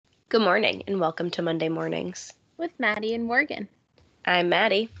Good morning and welcome to Monday Mornings. With Maddie and Morgan. I'm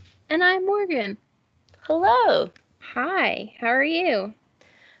Maddie. And I'm Morgan. Hello. Hi, how are you?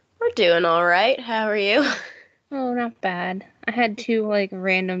 We're doing all right. How are you? Oh, not bad. I had two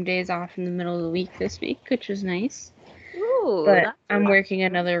random days off in the middle of the week this week, which was nice. Ooh, But that's I'm working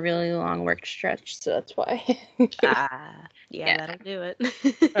another really long work stretch, so that's why. yeah, that'll do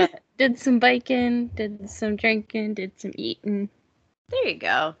it. But did some biking, did some drinking, did some eating. There you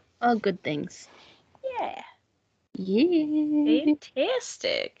go. All good things. Yeah. Yeah.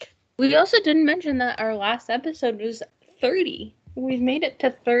 Fantastic. We also didn't mention that our last episode was 30. We've made it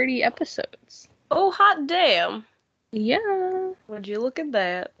to 30 episodes. Oh, hot damn. Yeah. Would you look at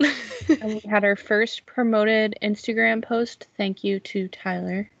that? And we had our first promoted Instagram post. Thank you to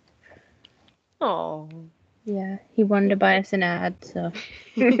Tyler. Oh. Yeah, he wanted to buy us an ad, so.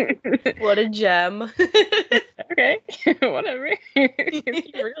 What a gem. Okay, whatever.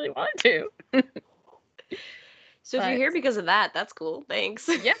 If you really want to. So if you're here because of that, that's cool. Thanks.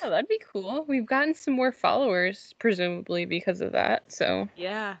 Yeah, that'd be cool. We've gotten some more followers, presumably because of that, so.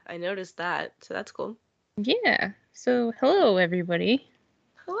 Yeah, I noticed that. So that's cool. Yeah. So, hello, everybody.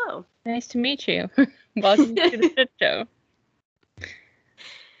 Hello. Nice to meet you. Welcome to the shit show.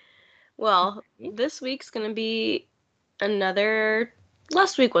 Well, this week's gonna be another.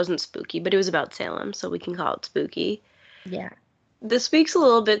 Last week wasn't spooky, but it was about Salem, so we can call it spooky. Yeah. This week's a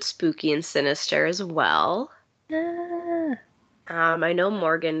little bit spooky and sinister as well. Ah, I know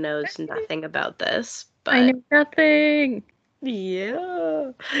Morgan knows nothing about this, I but know nothing.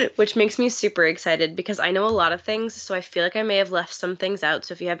 yeah, which makes me super excited because I know a lot of things, so I feel like I may have left some things out.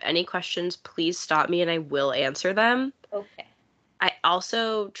 So if you have any questions, please stop me and I will answer them. Okay. I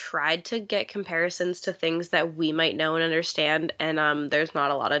also tried to get comparisons to things that we might know and understand, and there's not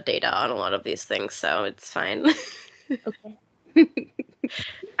a lot of data on a lot of these things, so it's fine. Okay.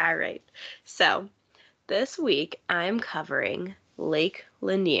 All right. So, this week I'm covering Lake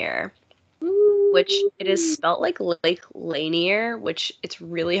Lanier, which it is Ooh. spelt like Lake Lanier, which it's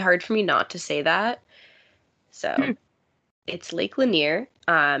really hard for me not to say that. So, it's Lake Lanier.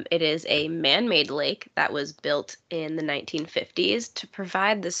 It is a man-made lake that was built in the 1950s to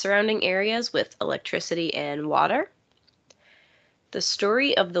provide the surrounding areas with electricity and water. The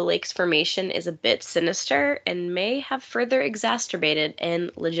story of the lake's formation is a bit sinister and may have further exacerbated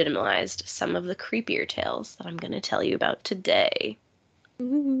and legitimized some of the creepier tales that I'm going to tell you about today.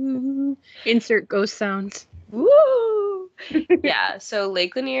 Ooh. Insert ghost sounds. Woo! Yeah, so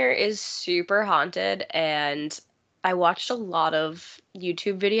Lake Lanier is super haunted, and I watched a lot of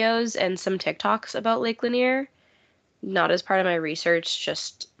YouTube videos and some TikToks about Lake Lanier, not as part of my research,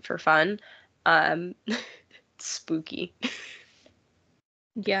 just for fun. Spooky.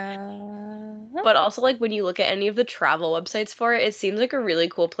 Yeah. But also, like, when you look at any of the travel websites for it, it seems like a really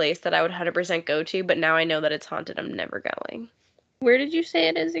cool place that I would 100% go to, but now I know that it's haunted, I'm never going. Where did you say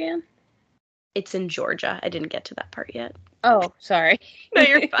it is again? It's in Georgia. I didn't get to that part yet. Oh, sorry. No,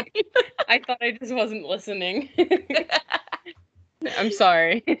 you're fine. I thought I just wasn't listening. I'm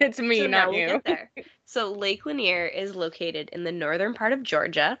sorry. It's me, So now not we'll you. get there. So Lake Lanier is located in the northern part of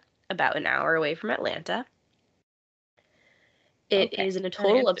Georgia, about an hour away from Atlanta. It Okay, is in a that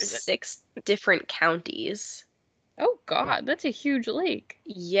total of answers it. 6 different counties. Oh God, that's a huge lake.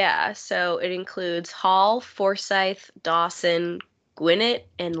 Yeah, so it includes Hall, Forsyth, Dawson, Gwinnett,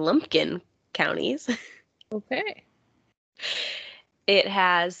 and Lumpkin counties. Okay. It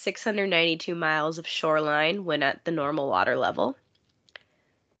has 692 miles of shoreline when at the normal water level,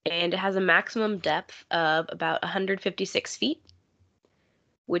 and it has a maximum depth of about 156 feet,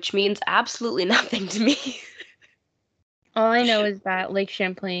 which means absolutely nothing to me. All I know is that Lake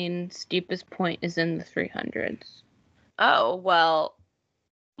Champlain's deepest point is in the 300s. Oh, well,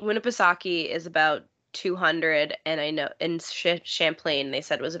 Winnipesaukee is about 200, and I know in Champlain they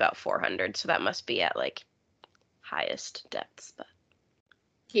said was about 400, so that must be at like highest depths, but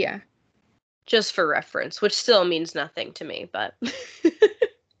Yeah. just for reference, which still means nothing to me, but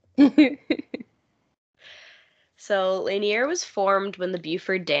so Lanier was formed when the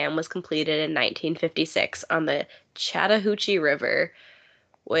Buford Dam was completed in 1956 on the Chattahoochee River,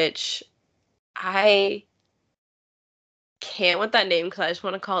 which I can't with that name because I just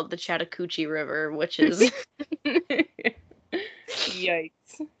want to call it the Chattahoochee River, which is Yikes.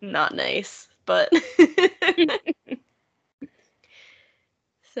 not nice. But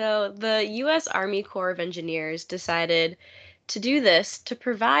so the U.S. Army Corps of Engineers decided to do this to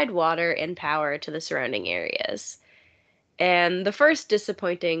provide water and power to the surrounding areas. And the first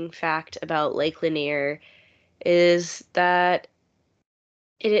disappointing fact about Lake Lanier is that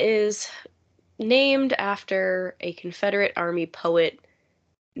it is named after a Confederate Army poet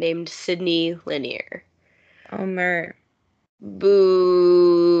named Sidney Lanier. Omer. Boo,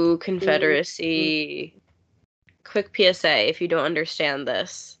 Boo. Confederacy. Quick PSA, if you don't understand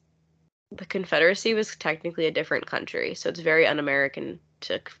this. The Confederacy was technically a different country, so it's very un-American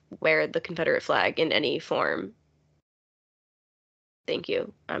to wear the Confederate flag in any form. Thank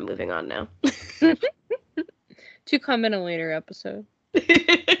you. I'm moving on now. To come in a later episode.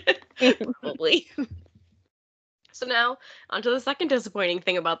 Probably. So now, onto the second disappointing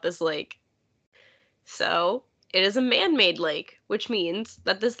thing about this lake. So, it is a man-made lake, which means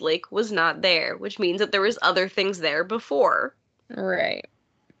that this lake was not there, which means that there was other things there before. Right.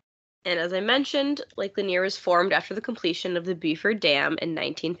 And as I mentioned, Lake Lanier was formed after the completion of the Beaufort Dam in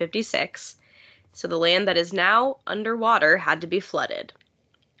 1956. So the land that is now underwater had to be flooded.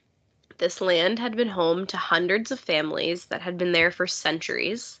 This land had been home to hundreds of families that had been there for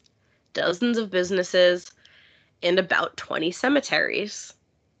centuries, dozens of businesses, and about 20 cemeteries.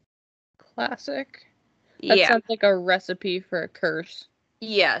 Classic. That Yeah. sounds like a recipe for a curse.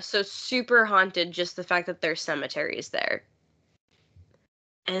 Yeah, so super haunted, just the fact that there's cemeteries there.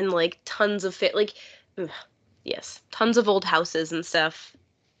 And like tons of yes, tons of old houses and stuff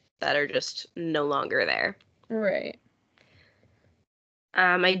that are just no longer there. Right.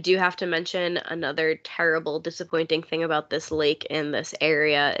 I do have to mention another terrible, disappointing thing about this lake and this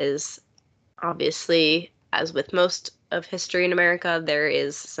area is obviously, as with most of history in America, there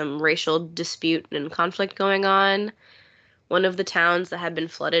is some racial dispute and conflict going on. One of the towns that had been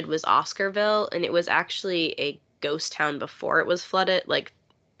flooded was Oscarville, and it was actually a ghost town before it was flooded. Like,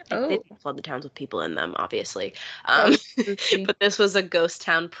 they didn't flood the towns with people in them, obviously. But this was a ghost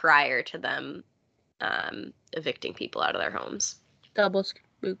town prior to them evicting people out of their homes. Double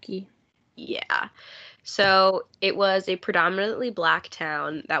spooky. Yeah. So it was a predominantly black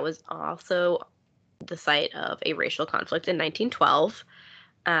town that was also the site of a racial conflict in 1912.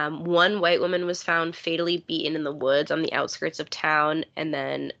 One white woman was found fatally beaten in the woods on the outskirts of town, and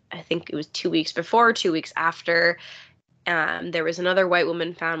then I think it was 2 weeks before, 2 weeks after, there was another white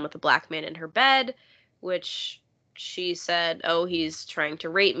woman found with a black man in her bed, which she said, oh, he's trying to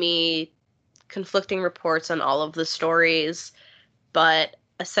rape me. Conflicting reports on all of the stories, but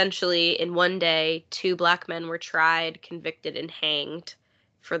essentially in one day, 2 black men were tried, convicted, and hanged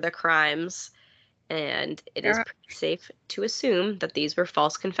for the crimes, and it is pretty safe to assume that these were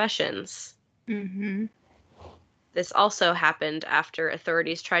false confessions. Mm-hmm. This also happened after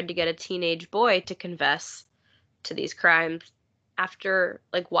authorities tried to get a teenage boy to confess to these crimes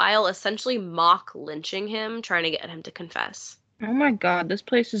while essentially mock lynching him, trying to get him to confess. Oh my god, this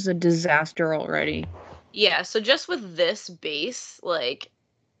place is a disaster already. Yeah, so just with this base, like,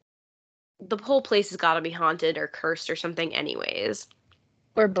 the whole place has got to be haunted or cursed or something anyways.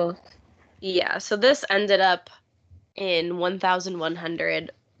 Or both. Yeah, so this ended up in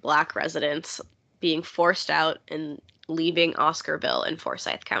 1,100 black residents being forced out and leaving Oscarville in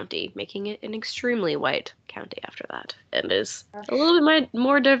Forsyth County, making it an extremely white county after that. It is a little bit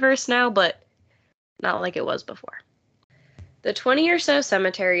more diverse now, but not like it was before. The 20 or so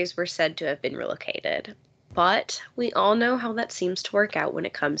cemeteries were said to have been relocated, but we all know how that seems to work out when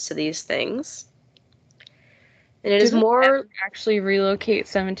it comes to these things. And it is more actually relocate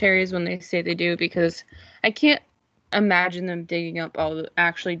cemeteries when they say they do, because I can't imagine them digging up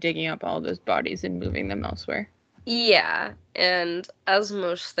all those bodies and moving them elsewhere. Yeah, and as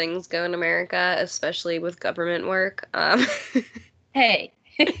most things go in America, especially with government work, hey.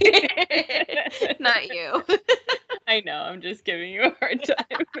 Not you. I know, I'm just giving you a hard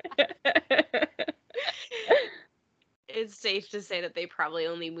time. It's safe to say that they probably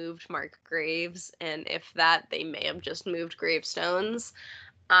only moved marked graves, and if that, they may have just moved gravestones.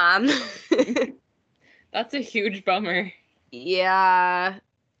 That's a huge bummer. Yeah.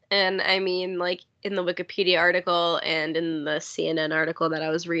 And I mean, like, in the Wikipedia article and in the CNN article that I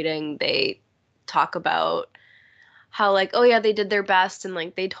was reading, they talk about how, like, oh yeah, they did their best and,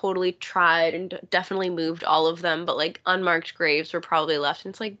 like, they totally tried and definitely moved all of them, but, like, unmarked graves were probably left.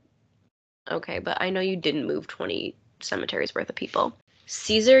 And it's like, okay, but I know you didn't move 20 cemeteries worth of people.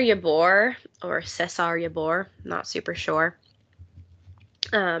 Cesar Yabor, or Cesar Yabor, not super sure,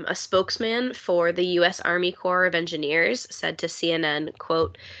 a spokesman for the U.S. Army Corps of Engineers said to CNN,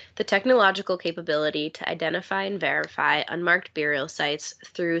 quote, the technological capability to identify and verify unmarked burial sites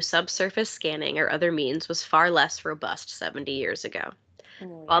through subsurface scanning or other means was far less robust 70 years ago.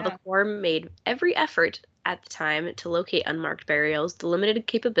 While the Corps made every effort at the time to locate unmarked burials, the limited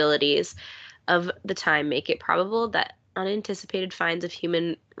capabilities of the time make it probable that unanticipated finds of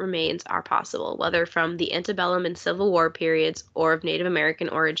human remains are possible, whether from the antebellum and Civil War periods or of Native American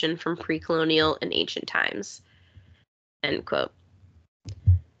origin from pre-colonial and ancient times. End quote.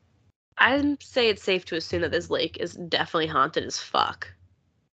 I'd say it's safe to assume that this lake is definitely haunted as fuck.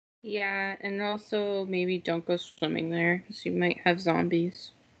 Yeah, and also maybe don't go swimming there because you might have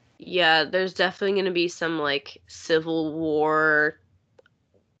zombies. Yeah, there's definitely going to be some like Civil War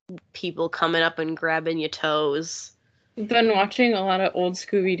people coming up and grabbing your toes. I've been watching a lot of old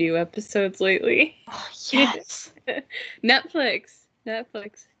Scooby Doo episodes lately. Oh, yes. Netflix has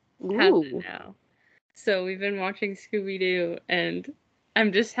it Ooh. now. So we've been watching Scooby Doo, and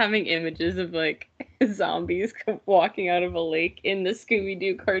I'm just having images of like zombies walking out of a lake in the Scooby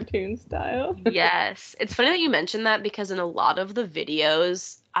Doo cartoon style. Yes. It's funny that you mentioned that because in a lot of the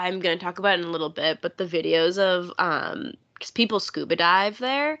videos, I'm going to talk about in a little bit, but the videos of cuz people scuba dive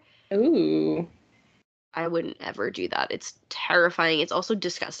there, Ooh, I wouldn't ever do that. It's terrifying. It's also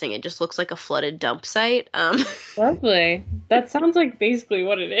disgusting. It just looks like a flooded dump site. lovely. That sounds like basically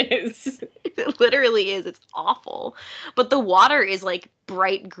what it is. It literally is. It's awful. But the water is like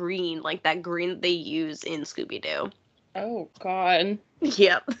bright green, like that green that they use in Scooby Doo. Oh God.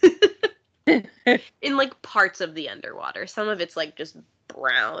 Yep. In like parts of the underwater. Some of it's like just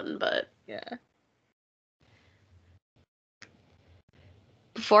brown, but Yeah.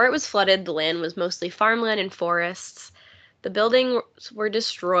 before it was flooded, the land was mostly farmland and forests. The buildings were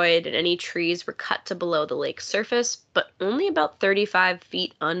destroyed and any trees were cut to below the lake's surface, but only about 35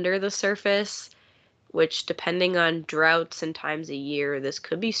 feet under the surface, which, depending on droughts and times of year, this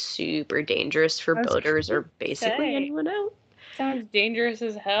could be super dangerous for I was boaters gonna or basically say, anyone out. sounds dangerous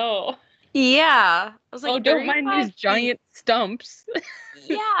as hell. Yeah. I was Oh, like, don't mind 35 these feet. giant stumps.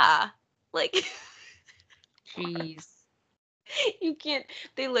 Yeah. Like, Jeez. you can't.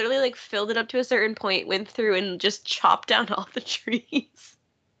 They literally like filled it up to a certain point, went through and just chopped down all the trees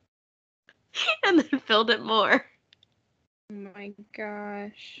and then filled it more. Oh my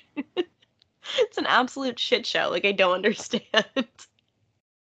gosh. It's an absolute shit show. Like, I don't understand.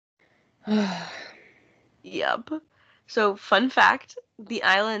 Yep. So, fun fact, the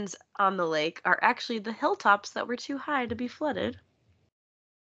islands on the lake are actually the hilltops that were too high to be flooded.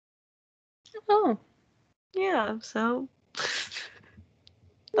 Oh, Yeah, so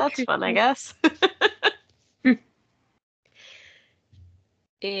that's fun, I interesting. guess.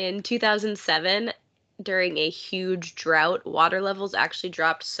 In 2007, during a huge drought, water levels actually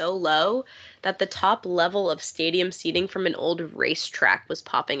dropped so low that the top level of stadium seating from an old racetrack was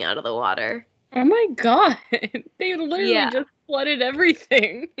popping out of the water. Oh my god. They literally Yeah. just flooded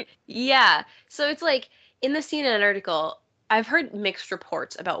everything. Yeah. So it's like in the CNN article, I've heard mixed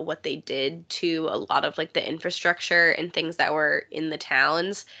reports about what they did to a lot of like the infrastructure and things that were in the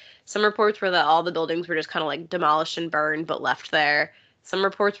towns. Some reports were that all the buildings were just kind of like demolished and burned but left there. Some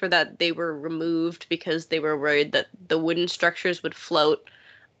reports were that they were removed because they were worried that the wooden structures would float.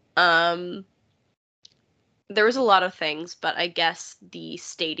 Um, there was a lot of things, but I guess the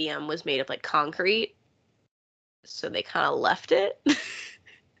stadium was made of like concrete, so they kind of left it.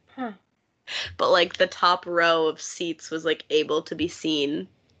 Huh. But like the top row of seats was like able to be seen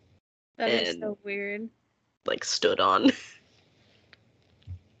That is and so weird. like stood on.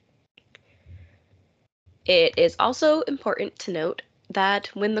 It is also important to note that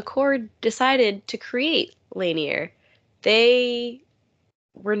when the Corps decided to create Lanier, they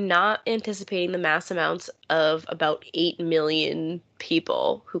were not anticipating the mass amounts of about 8 million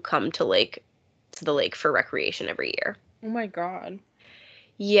people who come to the lake for recreation every year. Oh my god.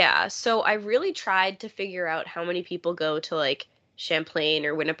 Yeah, so I really tried to figure out how many people go to like Champlain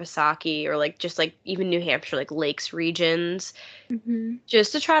or Winnipesaukee or like just like even New Hampshire, like lakes regions, Mm-hmm.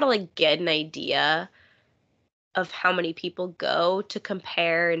 just to try to like get an idea of how many people go to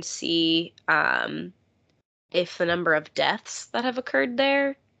compare and see if the number of deaths that have occurred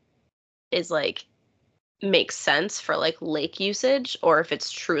there is like makes sense for like lake usage or if it's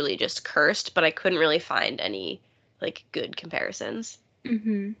truly just cursed, but I couldn't really find any like good comparisons.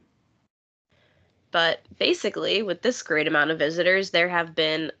 Mm-hmm. But basically, with this great amount of visitors, there have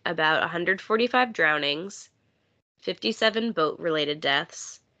been about 145 drownings, 57 boat related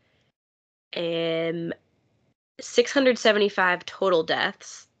deaths, and 675 total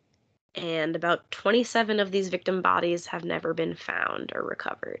deaths, and about 27 of these victim bodies have never been found or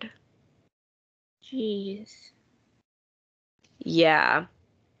recovered. Jeez. Yeah.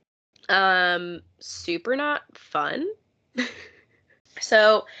 Super not fun.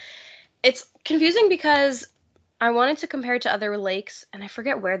 So it's confusing because I wanted to compare it to other lakes, and I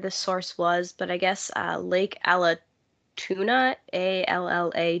forget where this source was, but I guess Lake Allatoona,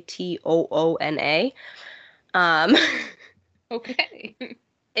 Allatoona, um, Okay.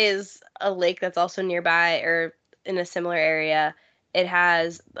 is a lake that's also nearby or in a similar area. It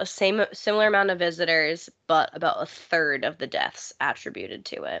has a similar amount of visitors, but about a third of the deaths attributed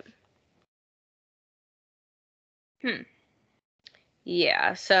to it. Hmm.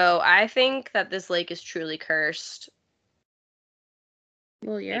 Yeah, so I think that this lake is truly cursed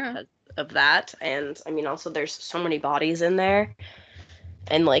Well, yeah. because of that. And I mean, also, there's so many bodies in there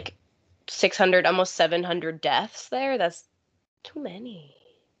and like 600, almost 700 deaths there. That's too many.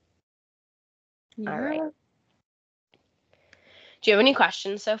 All right. Yeah. Do you have any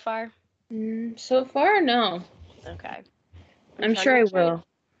questions so far? So far, no. Okay. I'm sure I will.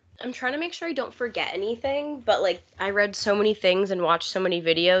 I'm trying to make sure I don't forget anything, but like I read so many things and watched so many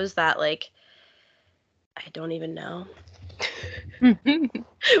videos that like I don't even know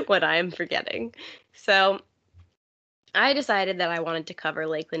what I am forgetting. So I decided that I wanted to cover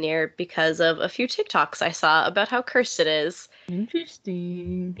Lake Lanier because of a few TikToks I saw about how cursed it is.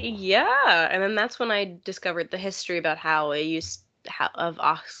 Interesting. Yeah, and then that's when I discovered the history about how it used of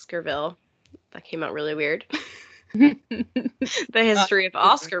Oscarville. That came out really weird. The history of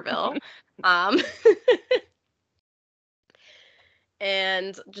Oscarville. Um,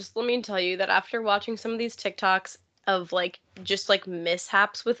 and just let me tell you that after watching some of these TikToks of like just like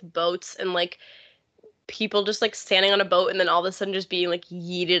mishaps with boats and like people just like standing on a boat and then all of a sudden just being like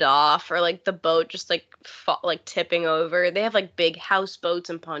yeeted off or like the boat just like like tipping over. They have like big houseboats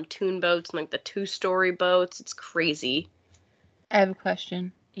and pontoon boats and like the 2-story boats. It's crazy. I have a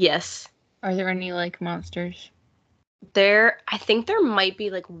question. Yes. Are there any lake monsters? I think there might be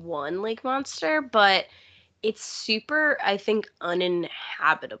like one lake monster, but it's super, I think,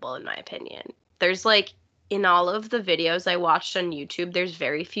 uninhabitable in my opinion. There's like in all of the videos I watched on YouTube, there's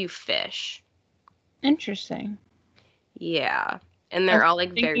very few fish. Interesting. Yeah. And I they're was all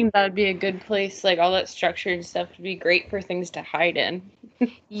like thinking that would be a good place, like all that structure and stuff would be great for things to hide in.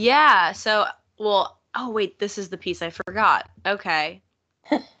 Yeah, so well, oh wait, this is the piece I forgot. Okay.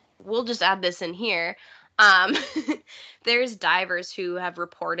 We'll just add this in here. Um there's divers who have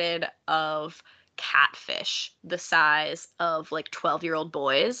reported of catfish the size of like 12-year-old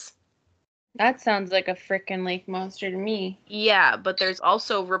boys. That sounds like a frickin' lake monster to me. Yeah, but there's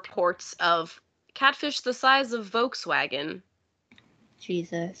also reports of catfish the size of Volkswagen,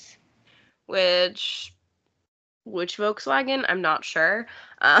 Jesus. which Volkswagen? I'm not sure.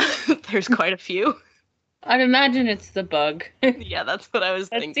 There's quite a few. I'd imagine it's the bug. Yeah, that's what I was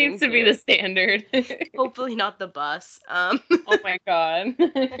That thinking seems to be too. the standard. Hopefully not the bus. Oh my god.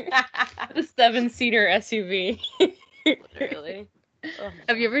 The 7-seater SUV. Literally. Oh my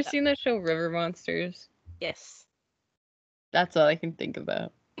Have you ever God. seen that show River Monsters? Yes. That's all I can think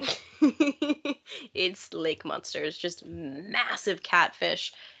about. It's lake monsters, just massive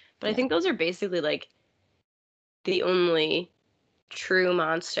catfish. But I Yeah. think those are basically like the only true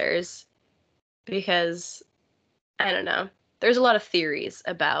monsters because I don't know. There's a lot of theories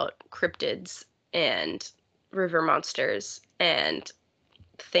about cryptids and river monsters and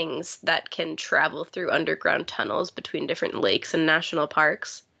things that can travel through underground tunnels between different lakes and national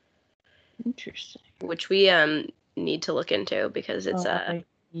parks, Interesting. which we need to look into because it's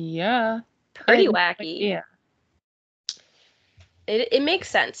Yeah. I pretty had no wacky. idea. It makes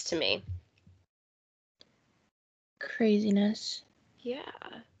sense to me. Craziness. Yeah.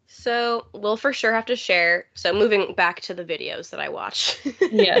 So we'll for sure have to share. So moving back to the videos that I watched.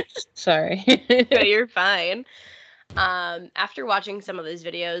 Yes. Sorry. No, you're fine. After watching some of these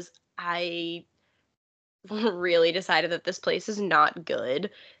videos, I really decided that this place is not good.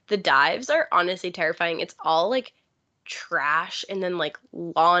 The dives are honestly terrifying. It's all like trash and then like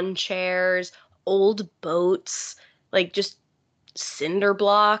lawn chairs, old boats, like just cinder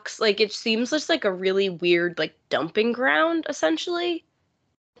blocks. Like it seems just like a really weird like dumping ground essentially.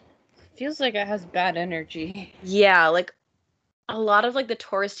 Feels like it has bad energy. Yeah, like a lot of like the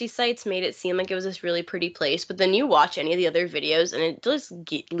touristy sites made it seem like it was this really pretty place, but then you watch any of the other videos and it just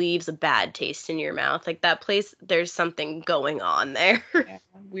leaves a bad taste in your mouth. Like that place, there's something going on there. Yeah,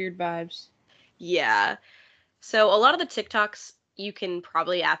 weird vibes. Yeah. So a lot of the TikToks you can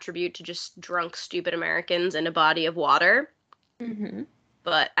probably attribute to just drunk, stupid Americans in a body of water. Mm-hmm.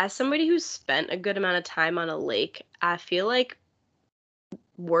 But as somebody who's spent a good amount of time on a lake, I feel like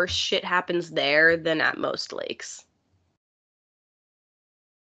worse shit happens there than at most lakes.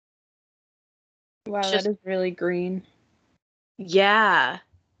 Wow, It's that just, is really green. yeah,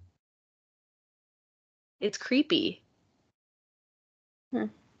 it's creepy. Huh.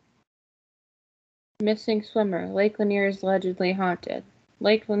 Missing swimmer. Lake Lanier is allegedly haunted.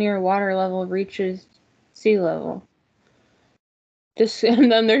 Lake Lanier water level reaches sea level.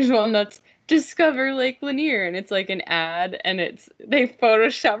 And then there's one that's Discover Lake Lanier, and it's like an ad, and they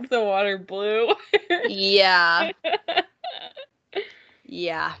photoshopped the water blue. Yeah,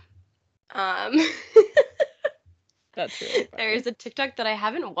 yeah. Um, That's really funny. There is a TikTok that I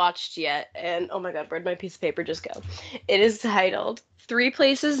haven't watched yet, and oh my god, where'd my piece of paper just go? It is titled 3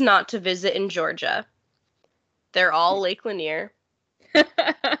 Places Not to Visit in Georgia. They're all Lake Lanier.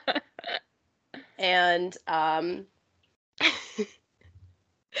 And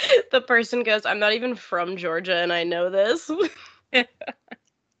the person goes, I'm not even from Georgia and I know this.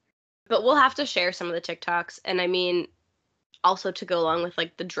 But we'll have to share some of the TikToks. And I mean, also to go along with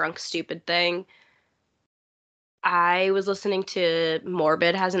like the drunk stupid thing, I was listening to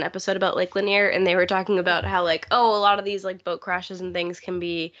Morbid has an episode about Lake Lanier, and they were talking about how like, oh, a lot of these like boat crashes and things can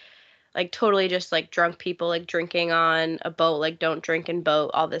be like totally just like drunk people like drinking on a boat, like don't drink and boat,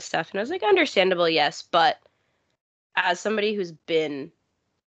 all this stuff. And I was like, understandable, yes, but as somebody who's been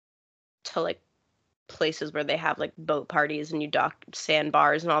to like places where they have like boat parties and you dock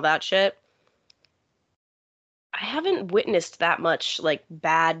sandbars and all that shit, I haven't witnessed that much like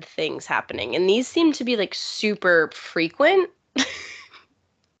bad things happening, and these seem to be like super frequent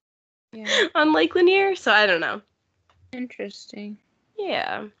on Lake Lanier, so I don't know. Interesting.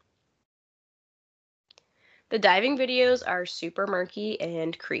 Yeah. The diving videos are super murky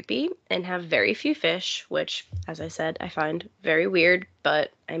and creepy and have very few fish, which, as I said, I find very weird,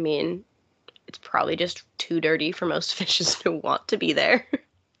 but I mean, it's probably just too dirty for most fishes to want to be there.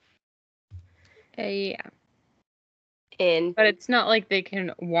 Yeah. And But it's not like they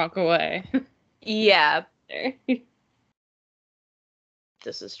can walk away. yeah.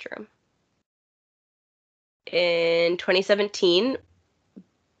 This is true. In 2017,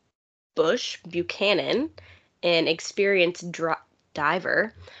 Bush Buchanan, an experienced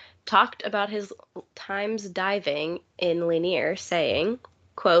diver, talked about his times diving in Lanier, saying,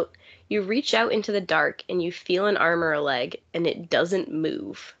 quote, you reach out into the dark and you feel an arm or a leg and it doesn't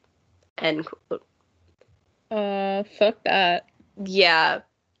move. End quote. Fuck that. Yeah.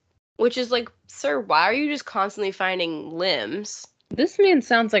 Which is like, sir, why are you just constantly finding limbs? This man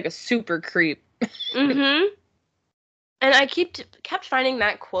sounds like a super creep. Mm-hmm. And I kept finding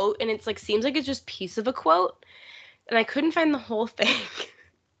that quote, and it's like seems like it's just piece of a quote, and I couldn't find the whole thing.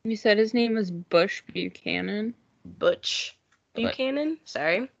 You said his name was Bush Buchanan? Butch Buchanan?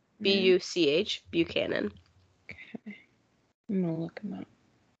 Sorry. B-U-C-H, Buchanan. Okay. I'm gonna look him up.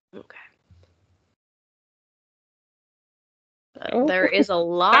 Okay. There is a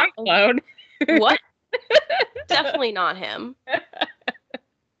lot SoundCloud. What? Definitely not him.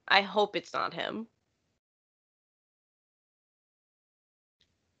 I hope it's not him.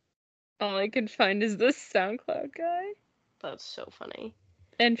 All I can find is this SoundCloud guy. That's so funny.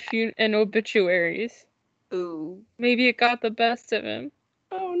 And obituaries. Ooh. Maybe it got the best of him.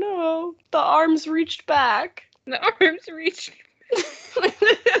 Oh no. The arms reached back. The arms reached.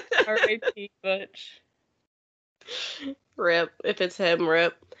 R.I.P. Butch. Rip. If it's him,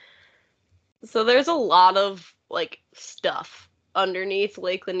 rip. So there's a lot of like stuff underneath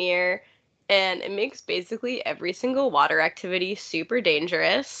Lake Lanier, and it makes basically every single water activity super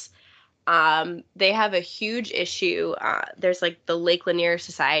dangerous. They have a huge issue. There's like the Lake Lanier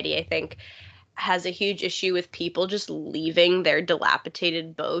Society, I think, has a huge issue with people just leaving their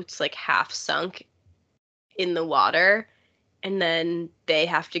dilapidated boats like half sunk in the water, and then they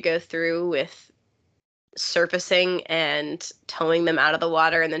have to go through with surfacing and towing them out of the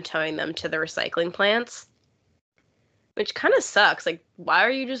water and then towing them to the recycling plants, which kind of sucks. Like, why are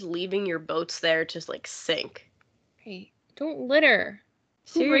you just leaving your boats there to like sink? Hey, don't litter.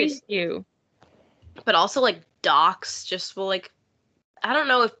 Who raised you? But also like docks just will like, I don't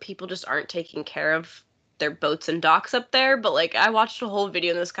know if people just aren't taking care of their boats and docks up there, but like I watched a whole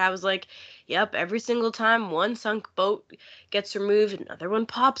video and this guy was like, yep, every single time one sunk boat gets removed, another one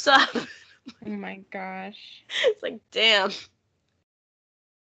pops up. Oh my gosh. It's like, damn.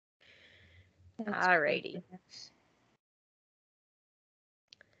 That's Alrighty. ridiculous.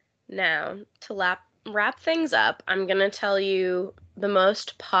 Now, to wrap things up, I'm going to tell you the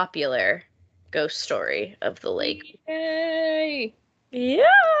most popular ghost story of the lake. Yay!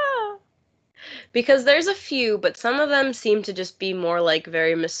 Yeah! Because there's a few, but some of them seem to just be more like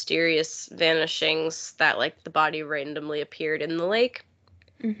very mysterious vanishings that like the body randomly appeared in the lake.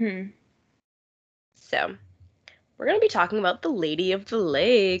 Mm-hmm. So, we're going to be talking about the Lady of the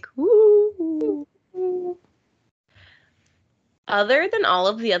Lake. Woo! Other than all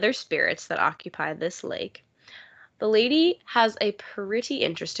of the other spirits that occupy this lake, the lady has a pretty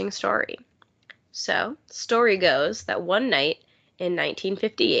interesting story. So, story goes that one night in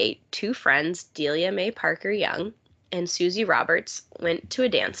 1958, two friends, Delia Mae Parker Young and Susie Roberts, went to a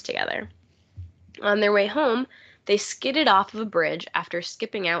dance together. On their way home, they skidded off of a bridge after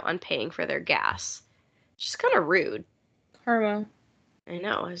skipping out on paying for their gas. Just kind of rude. Karma. I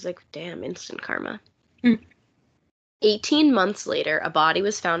know. I was like, damn, instant karma. 18 months later, a body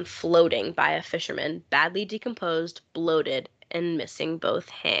was found floating by a fisherman, badly decomposed, bloated, and missing both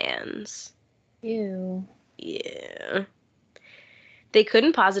hands. Ew. Yeah. They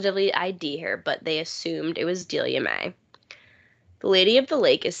couldn't positively ID her, but they assumed it was Delia May. The Lady of the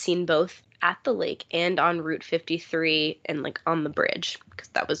Lake is seen both at the lake and on Route 53 and like on the bridge, because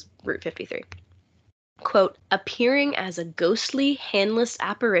that was Route 53. Quote, appearing as a ghostly, handless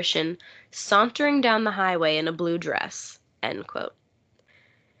apparition sauntering down the highway in a blue dress, end quote.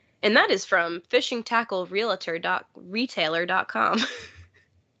 And that is from fishingtackleretailer.com,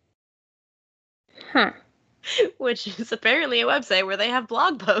 Huh. which is apparently a website where they have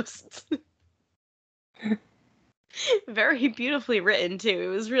blog posts. Very beautifully written, too. It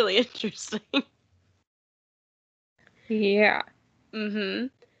was really interesting. Yeah. Mm-hmm.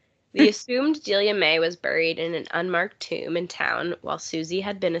 The assumed Delia May was buried in an unmarked tomb in town while Susie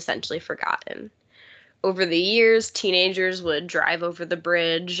had been essentially forgotten. Over the years, teenagers would drive over the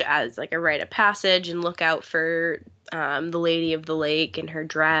bridge as like a rite of passage and look out for the Lady of the Lake in her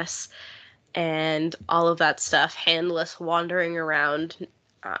dress and all of that stuff, handless wandering around.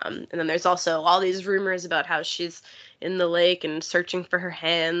 And then there's also all these rumors about how she's in the lake and searching for her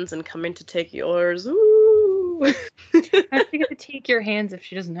hands and coming to take yours. Ooh. How's she gonna take your hands if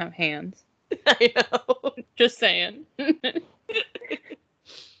she doesn't have hands? I know. Just saying.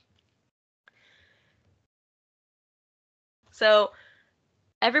 So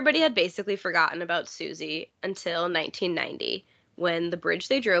everybody had basically forgotten about Susie until 1990, when the bridge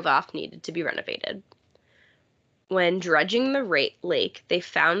they drove off needed to be renovated. When dredging the lake, they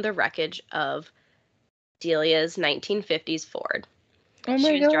found the wreckage of Delia's 1950s Ford. Oh She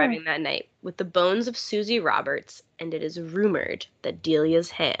my was god. driving that night with the bones of Susie Roberts, and it is rumored that Delia's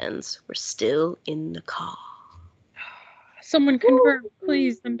hands were still in the car. Someone confirm,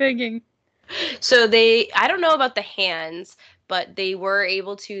 please. I'm begging. So I don't know about the hands, but they were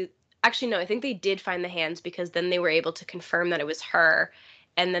able to, actually, no, I think they did find the hands because then they were able to confirm that it was her,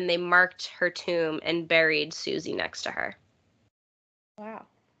 and then they marked her tomb and buried Susie next to her. Wow.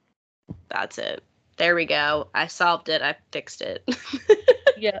 That's it. There we go. I solved it. I fixed it.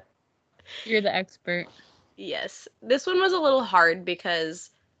 Yeah. You're the expert. Yes. This one was a little hard because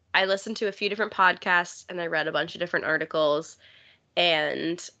I listened to a few different podcasts and I read a bunch of different articles,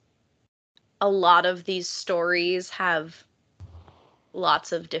 and a lot of these stories have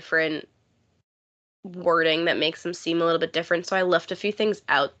lots of different wording that makes them seem a little bit different. So I left a few things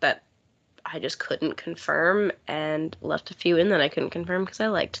out that I just couldn't confirm and left a few in that I couldn't confirm because I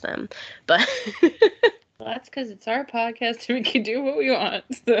liked them. But Well, that's because it's our podcast and we can do what we want.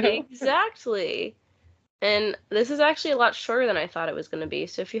 So. exactly. And this is actually a lot shorter than I thought it was going to be.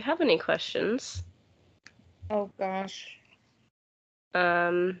 So if you have any questions, Oh gosh.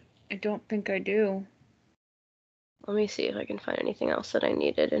 um, I don't think I do. let me see if I can find anything else that I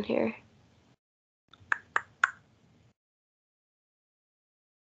needed in here.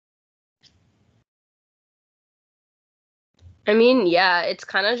 I mean, yeah, it's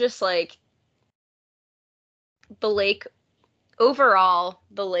kind of just like the lake. Overall,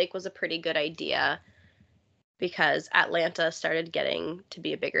 the lake was a pretty good idea because Atlanta started getting to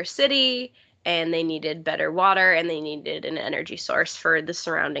be a bigger city and they needed better water and they needed an energy source for the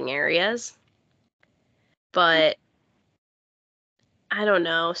surrounding areas. But I don't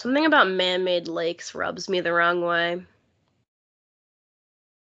know, something about man-made lakes rubs me the wrong way.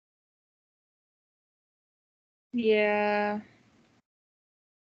 Yeah.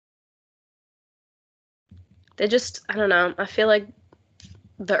 They just, I don't know, I feel like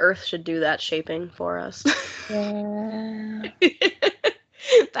the earth should do that shaping for us. Yeah.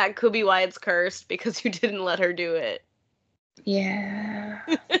 That could be why it's cursed, because you didn't let her do it. Yeah.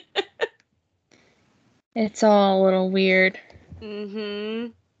 It's all a little weird. Mm-hmm.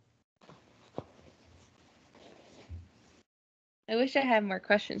 I wish I had more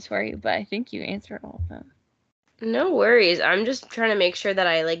questions for you, but I think you answered all of them. No worries. I'm just trying to make sure that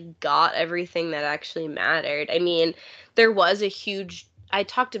I like got everything that actually mattered. I mean, there was a huge I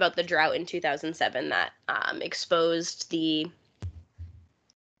talked about the drought in 2007 that exposed the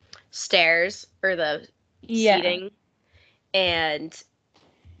stairs or the seating, and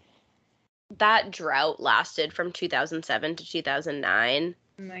that drought lasted from 2007 to 2009.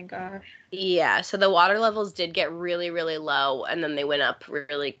 Oh my gosh. Yeah, so the water levels did get really, really low, and then they went up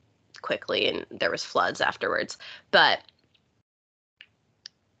really quickly, and there was floods afterwards. But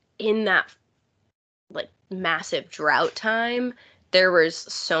in that like massive drought time, there was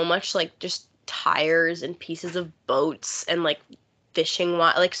so much like just tires and pieces of boats and like fishing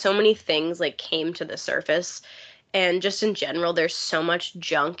like so many things like came to the surface, and just in general there's so much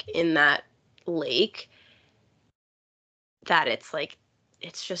junk in that lake that it's like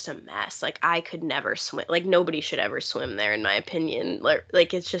it's just a mess. Like I could never swim. Like nobody should ever swim there in my opinion.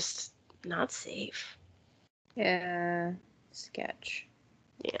 Like it's just not safe. Yeah. Sketch.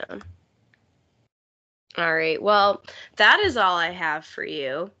 Yeah. All right. Well, that is all I have for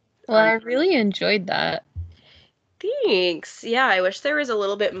you. Well, I really enjoyed that. Thanks. Yeah, I wish there was a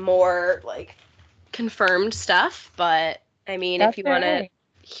little bit more like confirmed stuff, but I mean, if you want to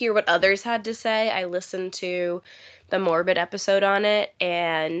hear what others had to say, I listened to the Morbid episode on it,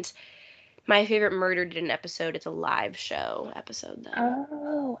 and my favorite Murder Did an episode. It's a live show episode, though.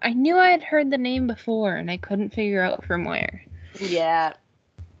 Oh, I knew I had heard the name before, and I couldn't figure out from where. Yeah.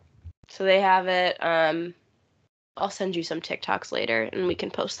 So they have it. I'll send you some TikToks later, and we can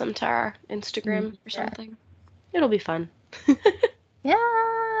post them to our Instagram or something. It'll be fun.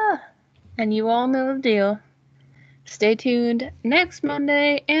 Yeah. And you all know the deal. Stay tuned next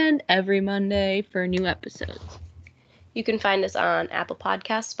Monday and every Monday for new episodes. You can find us on Apple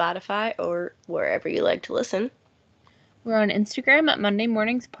Podcasts, Spotify, or wherever you like to listen. We're on Instagram at Monday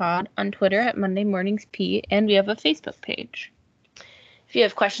Mornings Pod, on Twitter at Monday Mornings P, and we have a Facebook page. If you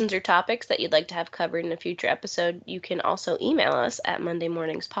have questions or topics that you'd like to have covered in a future episode, you can also email us at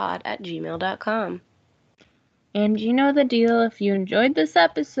mondaymorningspod@gmail.com. And you know the deal. If you enjoyed this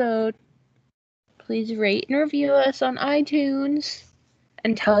episode, please rate and review us on iTunes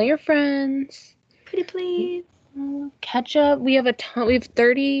and tell your friends. Pretty please. Catch up. We have a ton. We have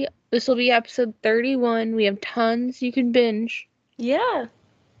 30. This will be episode 31. We have tons you can binge. Yeah.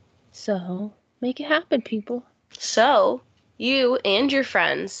 So make it happen, people. So you and your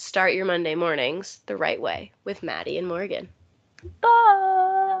friends start your Monday mornings the right way with Maddie and Morgan. Bye.